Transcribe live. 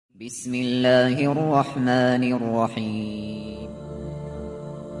بسم الله الرحمن الرحيم.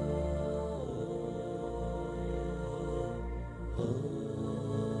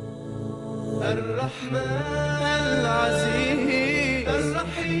 الرحمن العزيز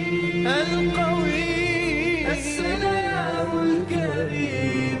الرحيم القوي السلام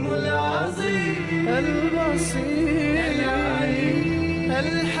الكريم العظيم البصير العليم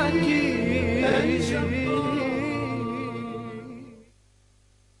الحكيم الجبار.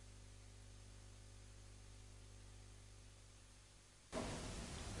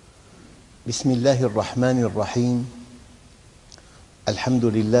 بسم الله الرحمن الرحيم. الحمد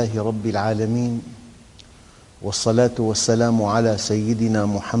لله رب العالمين، والصلاة والسلام على سيدنا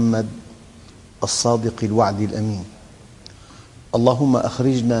محمد الصادق الوعد الأمين. اللهم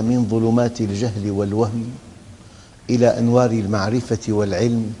أخرجنا من ظلمات الجهل والوهم إلى أنوار المعرفة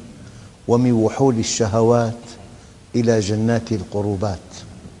والعلم، ومن وحول الشهوات إلى جنات القربات.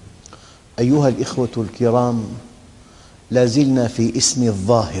 أيها الإخوة الكرام، لا زلنا في اسم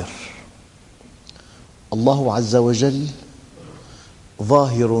الظاهر. الله عز وجل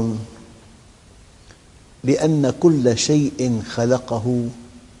ظاهر لأن كل شيء خلقه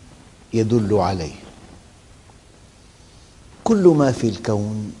يدل عليه. كل ما في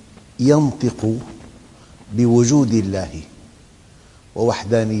الكون ينطق بوجود الله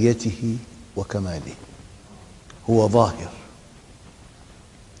ووحدانيته وكماله، هو ظاهر.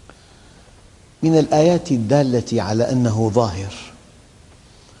 من الآيات الدالة على أنه ظاهر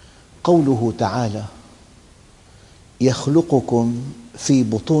قوله تعالى: يخلقكم في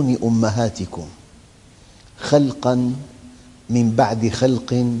بطون أمهاتكم خلقاً من بعد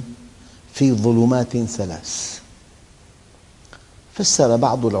خلق في ظلمات ثلاث. فسر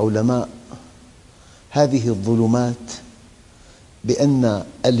بعض العلماء هذه الظلمات بأن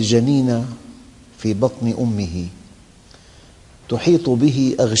الجنين في بطن أمه تحيط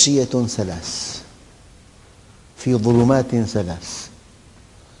به أغشية ثلاث في ظلمات ثلاث.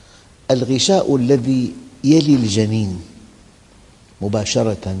 الغشاء الذي يلي الجنين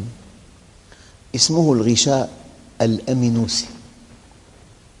مباشرة اسمه الغشاء الأمينوسي.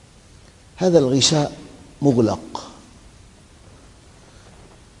 هذا الغشاء مغلق،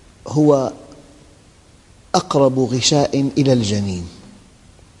 هو أقرب غشاء إلى الجنين.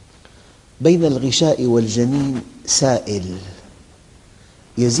 بين الغشاء والجنين سائل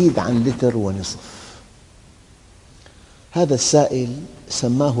يزيد عن لتر ونصف. هذا السائل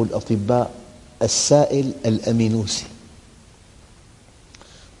سماه الأطباء السائل الأمينوسي،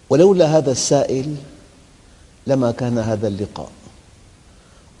 ولولا هذا السائل لما كان هذا اللقاء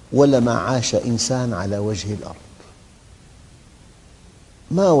ولما عاش إنسان على وجه الأرض.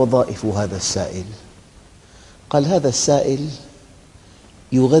 ما وظائف هذا السائل؟ قال: هذا السائل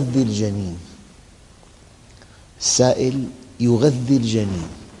يغذي الجنين، السائل يغذي الجنين،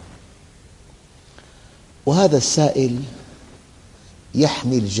 وهذا السائل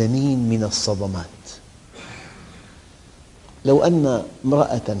يحمي الجنين من الصدمات. لو أن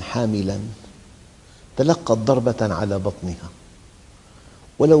امرأة حاملاً تلقت ضربة على بطنها،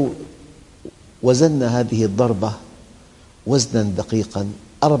 ولو وزننا هذه الضربة وزناً دقيقاً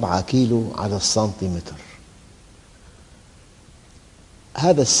 4 كيلو على السنتيمتر،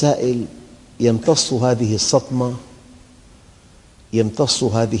 هذا السائل يمتص هذه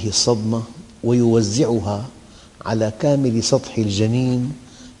الصدمة ويوزعها على كامل سطح الجنين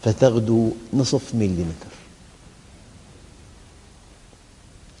فتغدو نصف مليمتر،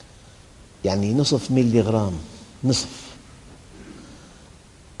 يعني نصف مليغرام، نصف.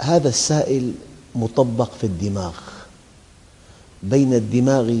 هذا السائل مطبق في الدماغ،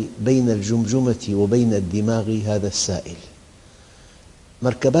 بين الجمجمة وبين الدماغ هذا السائل.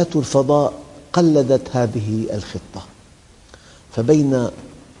 مركبات الفضاء قلدت هذه الخطة، فبين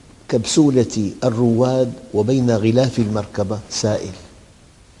كبسولة الرواد وبين غلاف المركبة سائل.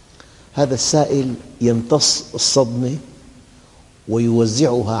 هذا السائل يمتص الصدمة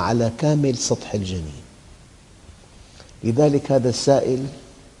ويوزعها على كامل سطح الجنين. لذلك هذا السائل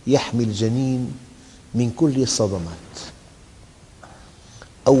يحمي الجنين من كل الصدمات.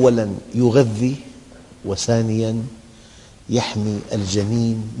 أولاً يغذي، وثانياً يحمي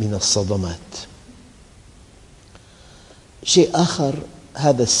الجنين من الصدمات. شيء آخر،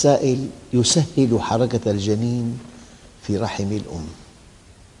 هذا السائل يسهل حركة الجنين في رحم الأم.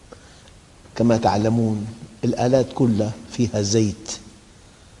 كما تعلمون الآلات كلها فيها زيت،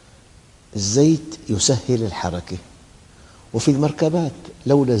 الزيت يسهل الحركة، وفي المركبات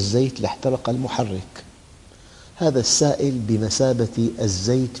لولا الزيت لاحترق المحرك. هذا السائل بمثابة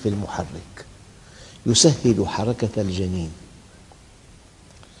الزيت في المحرك، يسهل حركة الجنين.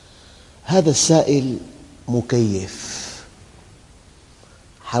 هذا السائل مكيف،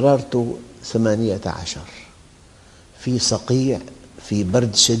 حرارته 18، في صقيع، في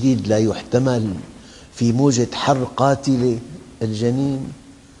برد شديد لا يحتمل، في موجة حر قاتلة. الجنين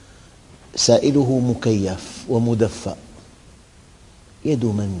سائله مكيف ومدفأ. يد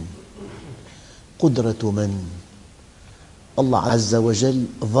من؟ قدرة من؟ الله عز وجل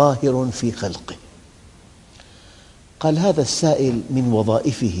ظاهر في خلقه. قال هذا السائل من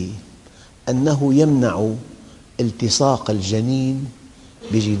وظائفه أنه يمنع التصاق الجنين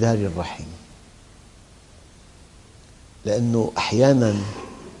بجدار الرحم، لأنه أحياناً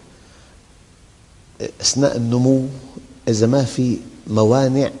أثناء النمو إذا ما في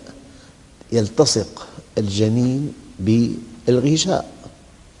موانع يلتصق الجنين بالغشاء.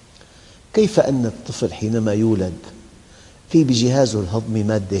 كيف أن الطفل حينما يولد في بجهازه الهضمي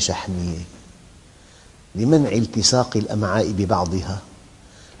مادة شحمية لمنع التصاق الأمعاء ببعضها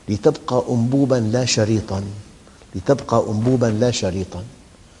لتبقى أنبوباً لا شريطاً،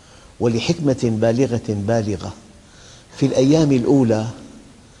 ولحكمة بالغة في الأيام الأولى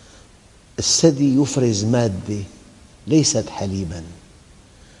الثدي يفرز مادة ليست حليباً،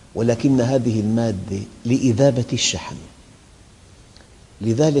 ولكن هذه المادة لإذابة الشحم.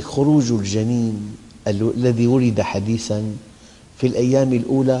 لذلك خروج الجنين الذي ولد حديثاً في الأيام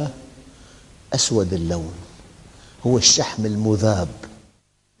الأولى أسود اللون، هو الشحم المذاب.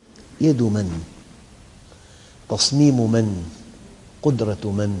 يد من؟ تصميم من؟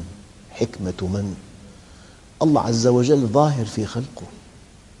 قدرة من؟ حكمة من؟ الله عز وجل ظاهر في خلقه.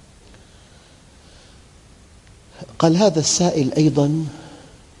 قال هذا السائل أيضاً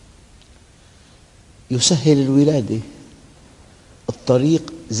يسهل الولادة،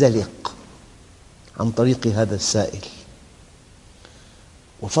 الطريق زلق عن طريق هذا السائل.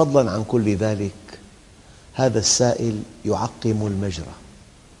 وفضلاً عن كل ذلك هذا السائل يعقم المجرى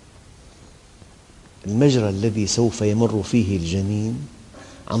الذي سوف يمر فيه الجنين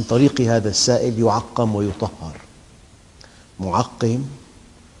عن طريق هذا السائل يعقم ويطهر. معقم،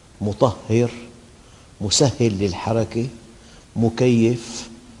 مطهر، مسهل للحركة، مكيف،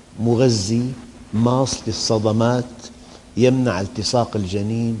 مغذي، ماص للصدمات، يمنع التصاق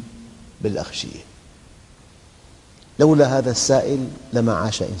الجنين بالأغشية. لولا هذا السائل لما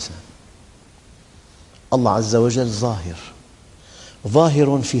عاش إنسان. الله عز وجل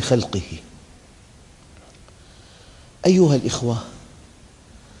ظاهر في خلقه. أيها الإخوة،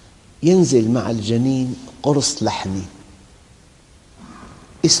 ينزل مع الجنين قرص لحمي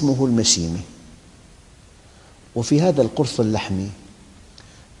اسمه المشيمة، وفي هذا القرص اللحمي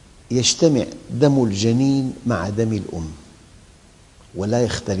يجتمع دم الجنين مع دم الأم ولا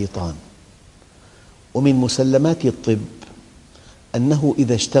يختلطان. ومن مسلمات الطب أنه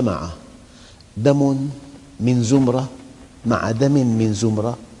إذا اجتمع دم من زمرة مع دم من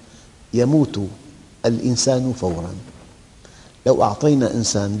زمرة يموت الإنسان فوراً. لو أعطينا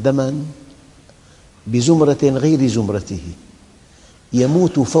إنسان دماً بزمرة غير زمرته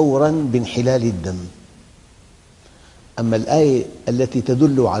يموت فوراً بانحلال الدم. أما الآية التي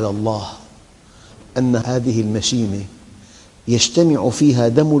تدل على الله أن هذه المشيمة يجتمع فيها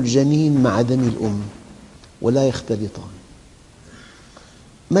دم الجنين مع دم الأم ولا يختلطان،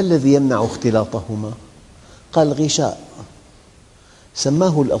 ما الذي يمنع اختلاطهما؟ قال غشاء،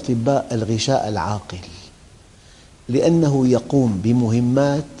 سماه الأطباء الغشاء العاقل، لأنه يقوم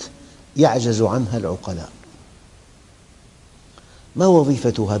بمهمات يعجز عنها العقلاء. ما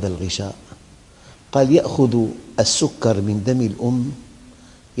وظيفة هذا الغشاء؟ قال يأخذ السكر من دم الأم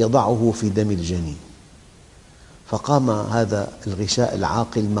يضعه في دم الجنين، فقام هذا الغشاء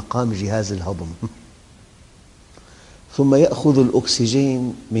العاقل مقام جهاز الهضم. ثم يأخذ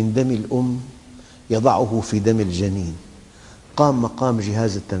الأكسجين من دم الأم يضعه في دم الجنين، قام مقام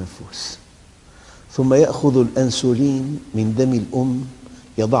جهاز التنفس. ثم يأخذ الأنسولين من دم الأم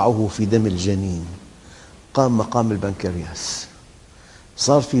يضعه في دم الجنين، قام مقام البنكرياس.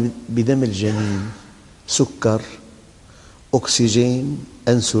 صار في بدم الجنين سكر، أكسجين،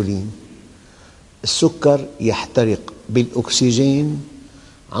 أنسولين. السكر يحترق بالأكسجين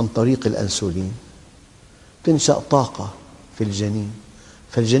عن طريق الأنسولين، تنشأ طاقة في الجنين،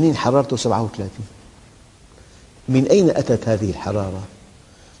 فالجنين حرارته 37. من أين أتت هذه الحرارة؟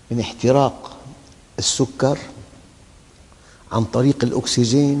 من احتراق السكر عن طريق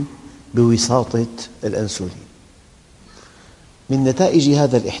الأكسجين بواسطة الأنسولين. من نتائج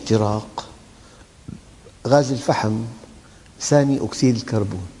هذا الاحتراق غاز الفحم، ثاني أكسيد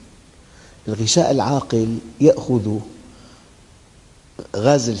الكربون. الغشاء العاقل يأخذ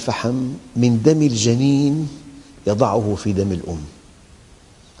غاز الفحم من دم الجنين يضعه في دم الأم.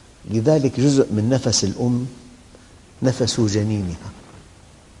 لذلك جزء من نفس الأم نفس جنينها.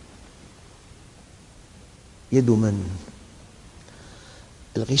 يد من؟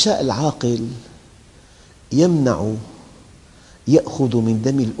 الغشاء العاقل يأخذ من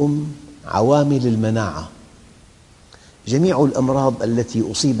دم الأم عوامل المناعة. جميع الأمراض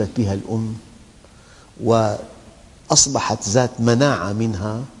التي أصيبت بها الأم وأصبحت ذات مناعة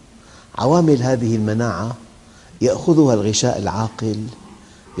منها، عوامل هذه المناعة يأخذها الغشاء العاقل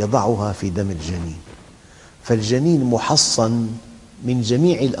يضعها في دم الجنين، فالجنين محصن من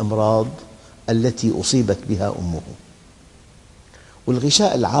جميع الأمراض التي أصيبت بها أمه.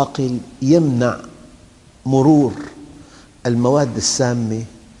 والغشاء العاقل يمنع مرور المواد السامة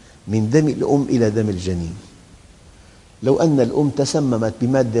من دم الأم إلى دم الجنين. لو أن الأم تسممت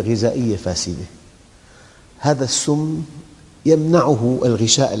بمادة غذائية فاسدة، هذا السم يمنعه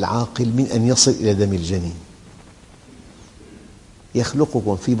الغشاء العاقل من أن يصل إلى دم الجنين.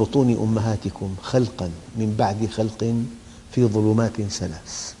 يخلقكم في بطون أمهاتكم خلقاً من بعد خلق في ظلمات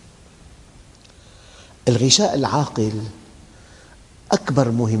ثلاث. الغشاء العاقل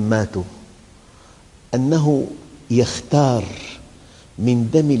أكبر مهماته أنه يختار من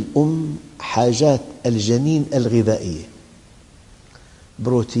دم الأم حاجات الجنين الغذائية: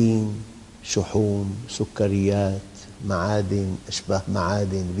 بروتين، شحوم، سكريات، معادن، أشباه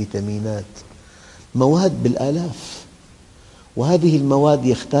معادن، فيتامينات، مواد بالآلاف. وهذه المواد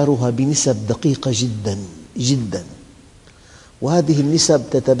يختارها بنسب دقيقة جدا جدا، وهذه النسب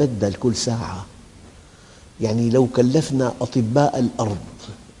تتبدل كل ساعة. يعني لو كلفنا أطباء الأرض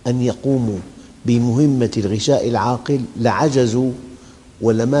أن يقوموا بمهمة الغشاء العاقل لعجزوا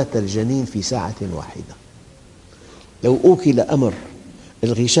ولمات الجنين في ساعة واحدة. لو أوكل أمر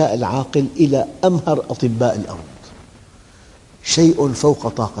الغشاء العاقل إلى أمهر أطباء الأرض، شيء فوق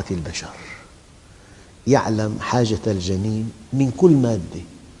طاقة البشر، يعلم حاجة الجنين من كل مادة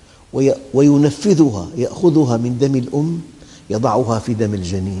وينفذها، يأخذها من دم الأم يضعها في دم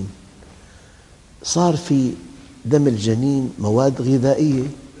الجنين. صار في دم الجنين مواد غذائية،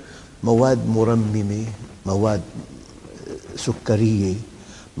 مواد مرممة، مواد سكرية،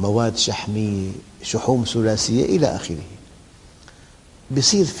 مواد شحمية، شحوم ثلاثية إلى آخره.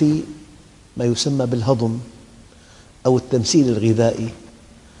 يصير في ما يسمى بالهضم أو التمثيل الغذائي،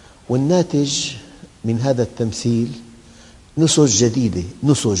 والناتج من هذا التمثيل نسج جديدة.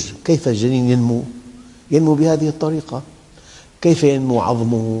 نسج، كيف الجنين ينمو؟ ينمو بهذه الطريقة. كيف ينمو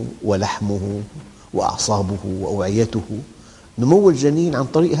عظمه ولحمه وأعصابه وأوعيته؟ نمو الجنين عن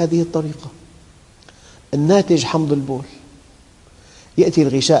طريق هذه الطريقة. الناتج حمض البول. يأتي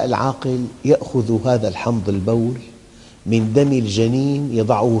الغشاء العاقل يأخذ هذا الحمض البول من دم الجنين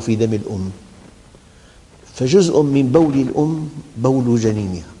يضعه في دم الأم، فجزء من بول الأم بول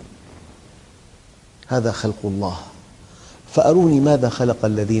جنينها. هذا خلق الله، فأروني ماذا خلق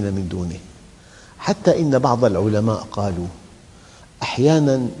الذين من دونه. حتى إن بعض العلماء قالوا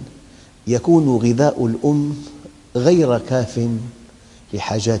أحياناً يكون غذاء الأم غير كاف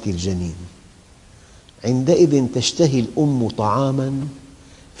لحاجات الجنين، عندئذ تشتهي الأم طعاماً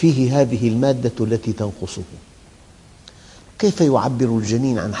فيه هذه المادة التي تنقصه. كيف يعبر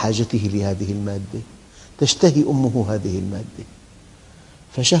الجنين عن حاجته لهذه المادة؟ تشتهي أمه هذه المادة،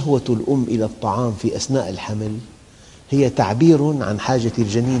 فشهوة الأم إلى الطعام في أثناء الحمل هي تعبير عن حاجة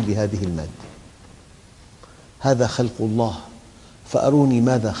الجنين لهذه المادة. هذا خلق الله، فأروني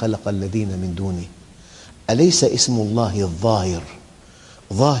ماذا خلق الذين من دونه. أليس اسم الله الظاهر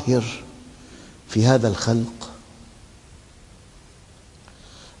ظاهر في هذا الخلق؟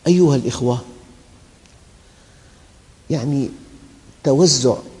 أيها الإخوة، يعني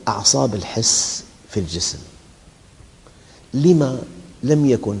توزع أعصاب الحس في الجسم، لما لم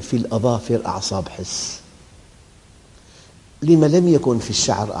يكن في الأظافر أعصاب حس؟ لما لم يكن في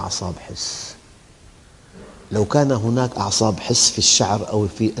الشعر أعصاب حس؟ لو كان هناك أعصاب حس في الشعر أو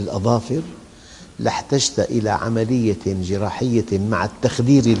في الأظافر لاحتجت إلى عملية جراحية مع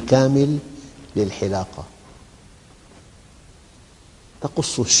التخدير الكامل للحلاقة،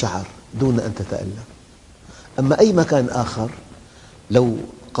 تقص الشعر دون أن تتألم. أما أي مكان آخر لو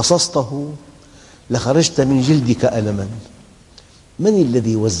قصصته لخرجت من جلدك ألماً. من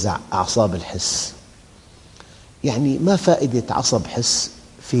الذي وزع أعصاب الحس؟ يعني ما فائدة عصب حس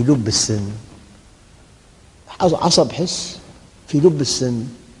في لب السن؟ عصب حس في لب السن،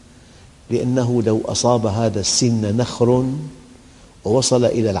 لأنه لو أصاب هذا السن نخر ووصل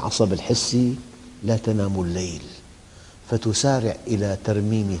إلى العصب الحسي لا تنام الليل، فتسارع إلى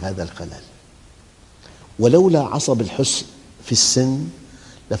ترميم هذا الخلل. ولولا عصب الحس في السن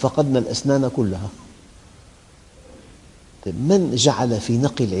لفقدنا الأسنان كلها. من جعل في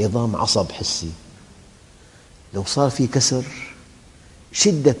نقي العظام عصب حسي؟ لو صار في كسر،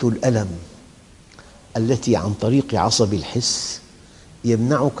 شدة الألم التي عن طريق عصب الحس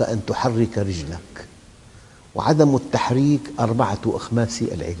يمنعك أن تحرك رجلك، وعدم التحريك 4 أخماس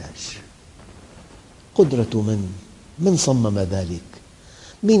العلاج. قدرة من؟ من صمم ذلك؟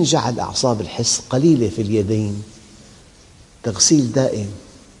 من جعل أعصاب الحس قليلة في اليدين، تغسيل دائم،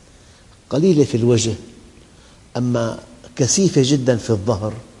 قليلة في الوجه، أما كثيفة جدا في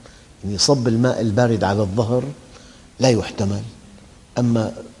الظهر، يعني صب الماء البارد على الظهر لا يحتمل،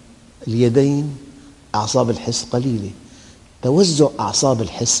 أما اليدين أعصاب الحس قليلة. توزع أعصاب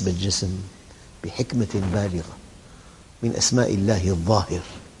الحس بالجسم بحكمة بالغة، من أسماء الله الظاهر.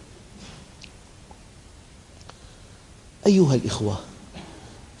 أيها الإخوة،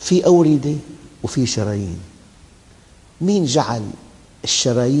 في أوردة وفي شرايين. مين جعل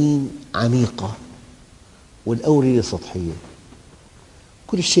الشرايين عميقة والأوردة سطحية؟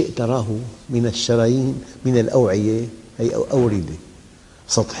 كل شيء تراه من الشرايين من الأوعية هي أوردة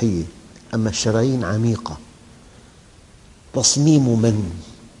سطحية، أما الشرايين عميقة. تصميم من؟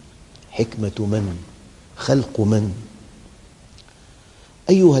 حكمة من؟ خلق من؟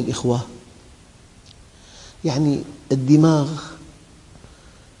 أيها الإخوة، يعني الدماغ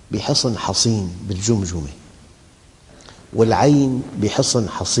بحصن حصين بالجمجمة، والعين بحصن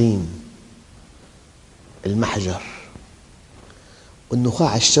حصين المحجر،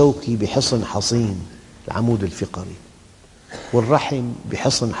 والنخاع الشوكي بحصن حصين العمود الفقري، والرحم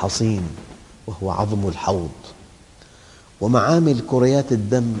بحصن حصين وهو عظم الحوض، ومعامل كريات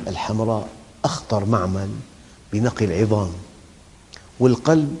الدم الحمراء أخطر معمل بنقي العظام،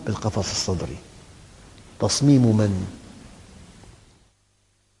 والقلب بالقفص الصدري. تصميم من؟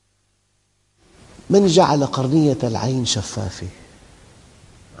 من جعل قرنية العين شفافة؟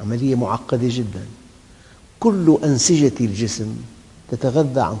 عملية معقدة جدا. كل أنسجة الجسم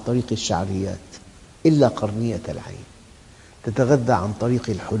تتغذى عن طريق الشعريات إلا قرنية العين، تتغذى عن طريق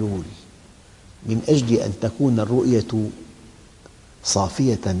الحلول، من أجل أن تكون الرؤية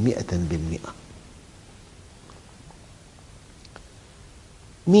صافية 100%.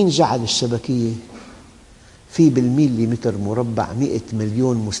 مين جعل الشبكية في بالميليمتر مربع 100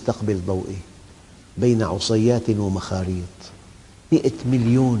 مليون مستقبل ضوئي بين عصيات ومخاريط؟ 100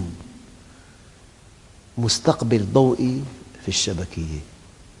 مليون مستقبل ضوئي في الشبكية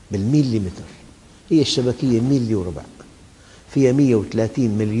بالميليمتر. هي الشبكية ميلي وربع، فيها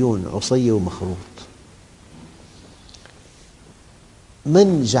 130 مليون عصية ومخروط.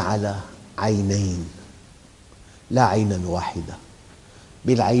 من جعل عينين لا عينا واحدة؟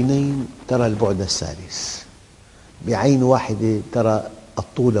 بالعينين ترى البعد الثالث، بعين واحدة ترى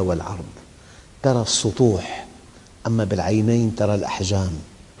الطول والعرض، ترى السطوح، أما بالعينين ترى الأحجام.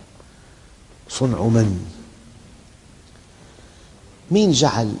 صنع من؟ مين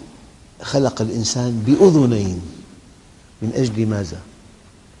جعل خلق الإنسان بأذنين؟ من أجل ماذا؟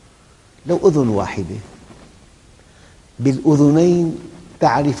 لو أذن واحدة، بالأذنين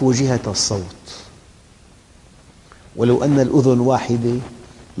تعرف جهة الصوت، ولو أن الأذن واحدة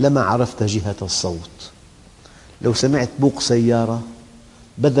لما عرفت جهة الصوت. لو سمعت بوق سيارة،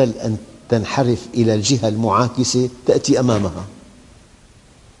 بدل أن تنحرف إلى الجهة المعاكسة تأتي أمامها.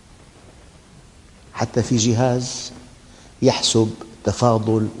 حتى في جهاز يحسب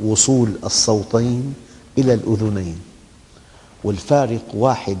تفاضل وصول الصوتين إلى الأذنين، والفارق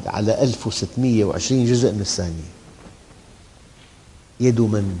 1/1620 جزء من الثانية. يد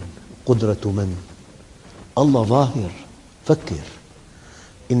من؟ قدرة من؟ الله ظاهر. فكر،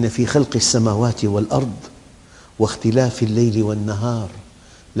 إن في خلق السماوات والأرض واختلاف الليل والنهار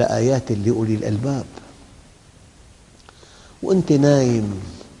لآيات لأولي الألباب. وأنت نايم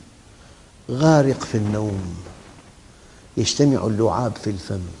غارق في النوم، يجتمع اللعاب في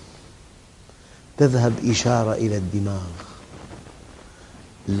الفم، تذهب إشارة إلى الدماغ،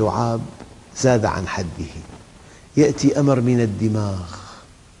 اللعاب زاد عن حده، يأتي أمر من الدماغ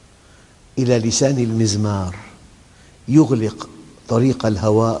إلى لسان المزمار يغلق طريق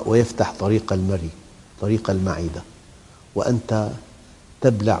الهواء ويفتح طريق المري، طريق المعدة، وأنت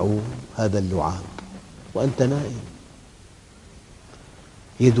تبلع هذا اللعاب وأنت نائم.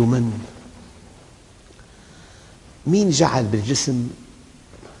 يد من؟ مين جعل بالجسم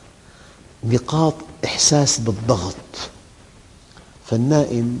نقاط إحساس بالضغط؟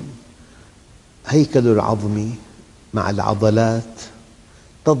 فالنائم هيكل العظمي مع العضلات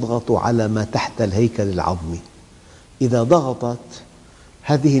تضغط على ما تحت الهيكل العظمي. إذا ضغطت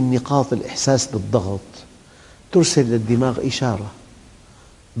هذه النقاط الإحساس بالضغط ترسل للدماغ إشارة: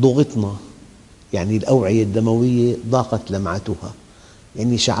 ضغطنا، يعني الأوعية الدموية ضاقت لمعتها،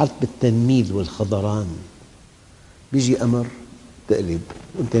 يعني شعرت بالتنميل والخضران. بيجي أمر تقلب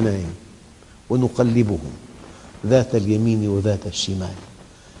وأنت نايم، ونقلبهم ذات اليمين وذات الشمال.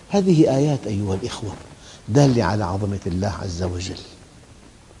 هذه آيات أيها الإخوة دالة على عظمة الله عز وجل.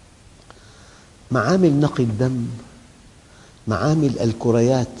 معامل نقي الدم، معامل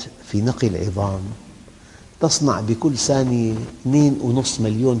الكريات في نقي العظام تصنع بكل ثانية 2.5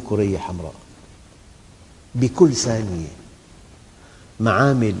 مليون كرية حمراء. بكل ثانية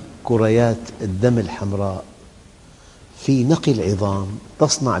معامل كريات الدم الحمراء في نقي العظام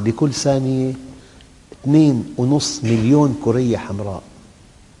تصنع بكل ثانية 2.5 مليون كرية حمراء.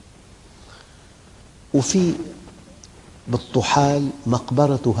 وفي بالطحال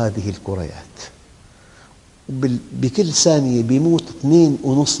مقبرة هذه الكريات، بكل ثانية بيموت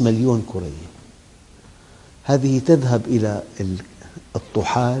 2.5 مليون كرية. هذه تذهب إلى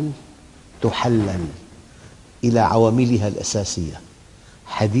الطحال تحلل إلى عواملها الأساسية: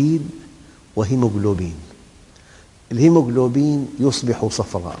 حديد وهيموغلوبين. الهيموغلوبين يصبح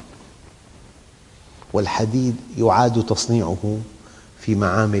صفراء، والحديد يعاد تصنيعه في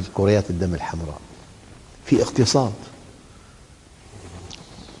معامل كريات الدم الحمراء. في اقتصاد.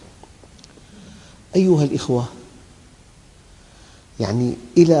 أيها الإخوة، يعني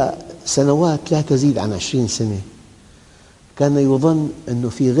إلى سنوات لا تزيد عن 20 سنة كان يظن أنه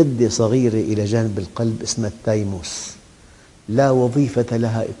في غدة صغيرة إلى جانب القلب اسمها التايموس، لا وظيفة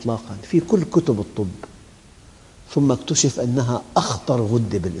لها إطلاقاً في كل كتب الطب، ثم اكتشف أنها أخطر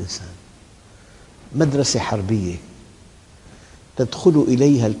غدة بالإنسان. مدرسة حربية تدخل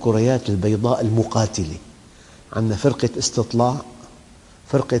إليها الكريات البيضاء المقاتلة. عندنا فرقة استطلاع،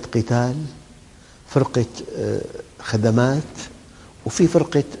 فرقة قتال، فرقة خدمات، وفي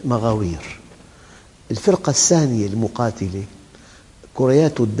فرقة مغاوير. الفرقة الثانية المقاتلة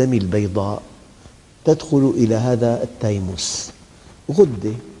كريات الدم البيضاء تدخل إلى هذا التايموس،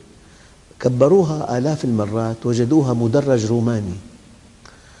 غدة كبروها آلاف المرات وجدوها مدرج روماني،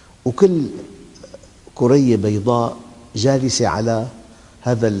 وكل كرية بيضاء جالسة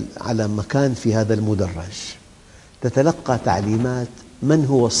على مكان في هذا المدرج تتلقى تعليمات من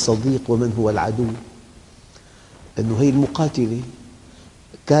هو الصديق ومن هو العدو، لأنه هي المقاتلة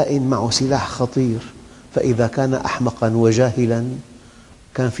كائن معه سلاح خطير، فإذا كان أحمقاً وجاهلاً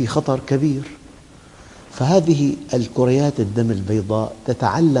كان في خطر كبير. فهذه الكريات الدم البيضاء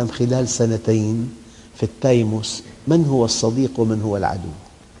تتعلم خلال 2 في التايموس من هو الصديق ومن هو العدو.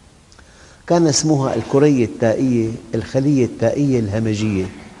 كان اسمها الكرية التائية، الخلية التائية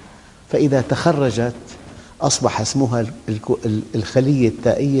الهمجية، فإذا تخرجت أصبح اسمها الخلية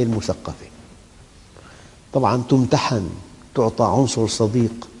التائية المثقفة. طبعاً تمتحن، تعطى عنصر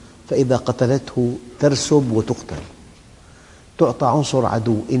صديق، فإذا قتلته ترسب وتقتل. تعطى عنصر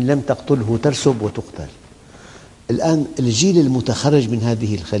عدو، إن لم تقتله ترسب وتقتل. الآن الجيل المتخرج من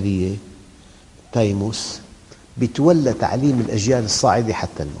هذه الخلية تايموس يتولى تعليم الأجيال الصاعدة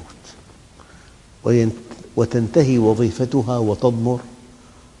حتى الموت، وتنتهي وظيفتها وتضمر.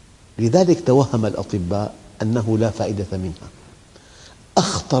 لذلك توهم الأطباء أنه لا فائدة منها.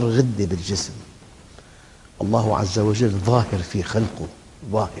 أخطر غدة بالجسم الله عز وجل ظاهر في خلقه،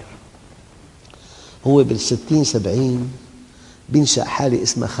 ظاهر. هو بال60 70 بينشأ حالة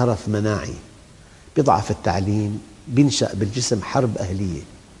اسمها خرف مناعي، بيضعف التعليم، بينشأ بالجسم حرب أهلية.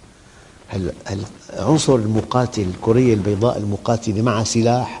 العنصر المقاتل، الكرية البيضاء المقاتلة مع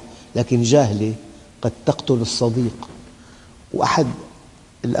سلاح لكن جاهلة، قد تقتل الصديق. وأحد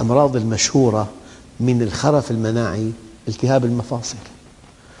الأمراض المشهورة من الخرف المناعي التهاب المفاصل.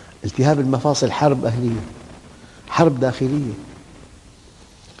 التهاب المفاصل حرب أهلية، حرب داخلية.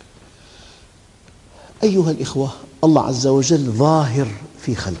 أيها الإخوة، الله عز وجل ظاهر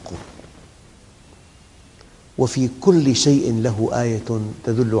في خلقه، وفي كل شيء له آية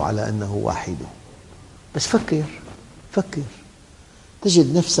تدل على أنه واحد. بس فكر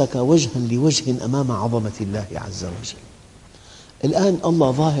تجد نفسك وجها لوجه أمام عظمة الله عز وجل. الآن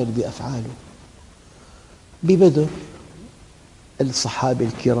الله ظاهر بأفعاله. ببدر الصحابة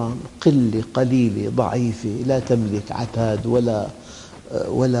الكرام قلة قليلة ضعيفة لا تملك عتاد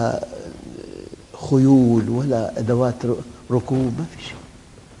ولا خيول ولا أدوات ركوب، ما في شيء.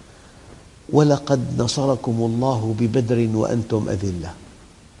 ولقد نصركم الله ببدر وأنتم أذلة.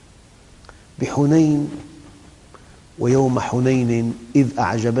 بحنين ويوم حنين إذ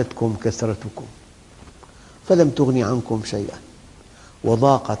أعجبتكم كثرتكم فلم تغن عنكم شيئا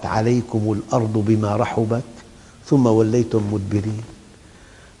وضاقت عليكم الأرض بما رحبت ثم وليتم مدبرين.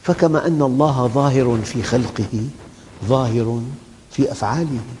 فكما أن الله ظاهر في خلقه ظاهر في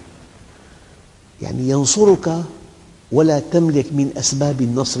أفعاله، يعني ينصرك ولا تملك من أسباب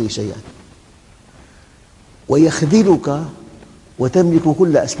النصر شيئا، ويخذلك وتملك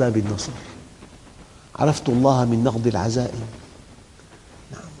كل أسباب النصر. عرفت الله من نقض العزائم.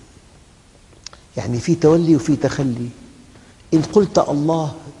 نعم، يعني في تولي وفي تخلي. إن قلت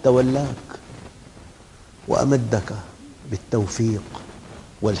الله تولاك وأمدك بالتوفيق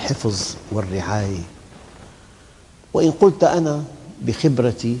والحفظ والرعاية. وإن قلت أنا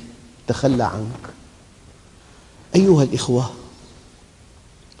بخبرتي تخلى عنك. أيها الإخوة،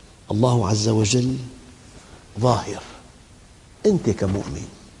 الله عز وجل ظاهر. أنت كمؤمن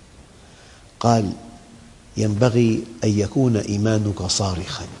قال ينبغي أن يكون إيمانك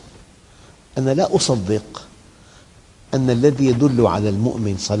صارخاً. أنا لا أصدق أن الذي يدل على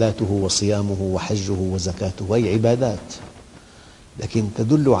المؤمن صلاته وصيامه وحجه وزكاته، هي عبادات، لكن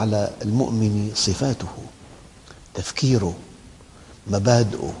تدل على المؤمن صفاته، تفكيره،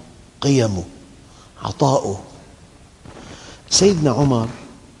 مبادئه، قيمه، عطاؤه. سيدنا عمر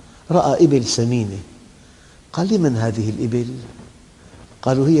رأى إبل سمينة، قال لمن هذه الإبل؟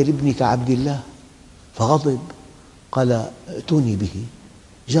 قالوا هي لابنك عبد الله، فغضب، قال ائتوني به.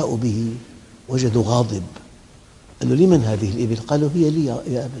 جاءوا به وجدوا غاضب، قال له لمن هذه الإبل؟ قالوا هي لي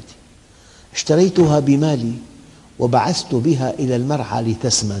يا أبتي، اشتريتها بمالي وبعثت بها إلى المرعى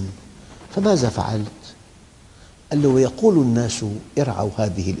لتسمن، فماذا فعلت؟ قال له ويقول الناس ارعوا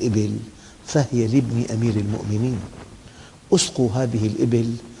هذه الإبل فهي لابن أمير المؤمنين، اسقوا هذه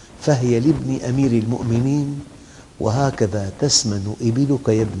الإبل فهي لابن أمير المؤمنين، وهكذا تسمن إبلك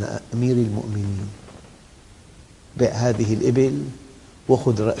يا ابن أمير المؤمنين. بع هذه الإبل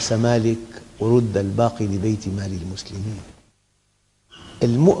وخذ رأس مالك ورد الباقي لبيت مال المسلمين.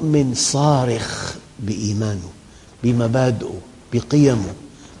 المؤمن صارخ بإيمانه، بمبادئه، بقيمه،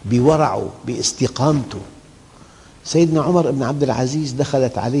 بورعه، باستقامته. سيدنا عمر بن عبد العزيز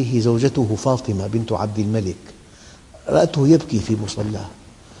دخلت عليه زوجته فاطمة بنت عبد الملك، رأته يبكي في مصلاه،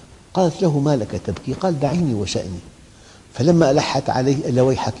 قالت له ما لك تبكي؟ قال دعيني وشأني. فلما ألحت عليه قال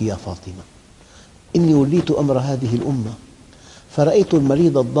ويحك يا فاطمة، إني وليت أمر هذه الأمة، فرأيت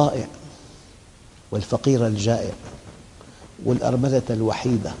المريض الضائع والفقير الجائع والأرملة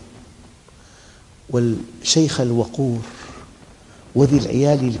الوحيدة والشيخ الوقور وذي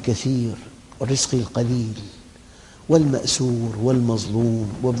العيال الكثير والرزق القليل والمأسور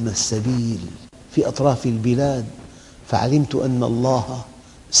والمظلوم وابن السبيل في أطراف البلاد، فعلمت أن الله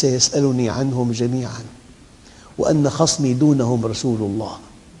سيسألني عنهم جميعا، وأن خصمي دونهم رسول الله،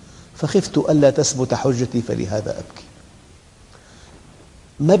 فخفت ألا تثبت حجتي فلهذا أبكي.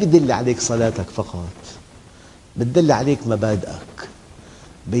 ما بدل عليك صلاتك فقط، بدل عليك مبادئك،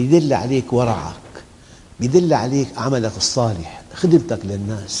 بدل عليك ورعك، بدل عليك عملك الصالح، خدمتك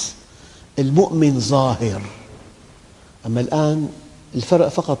للناس. المؤمن ظاهر. أما الآن الفرق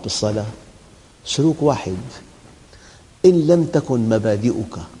فقط بالصلاة، سلوك واحد. إن لم تكن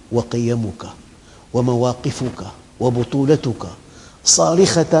مبادئك وقيمك ومواقفك وبطولتك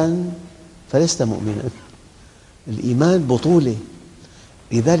صارخة فلست مؤمنا. الإيمان بطولة.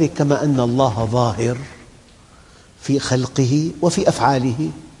 لذلك كما أن الله ظاهر في خلقه وفي أفعاله،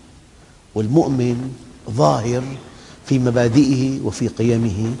 والمؤمن ظاهر في مبادئه وفي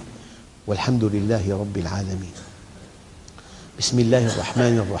قيمه، والحمد لله رب العالمين. بسم الله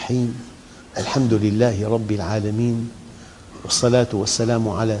الرحمن الرحيم. الحمد لله رب العالمين، والصلاة والسلام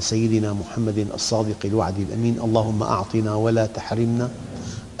على سيدنا محمد الصادق الوعد الأمين. اللهم أعطنا ولا تحرمنا،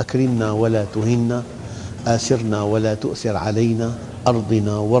 أكرمنا ولا تهنا، آثرنا ولا تؤثر علينا،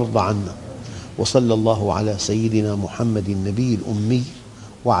 أرضنا وارض عنا. وصلى الله على سيدنا محمد النبي الأمي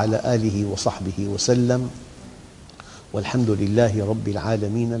وعلى آله وصحبه وسلم، والحمد لله رب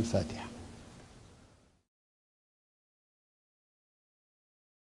العالمين. الفاتحة.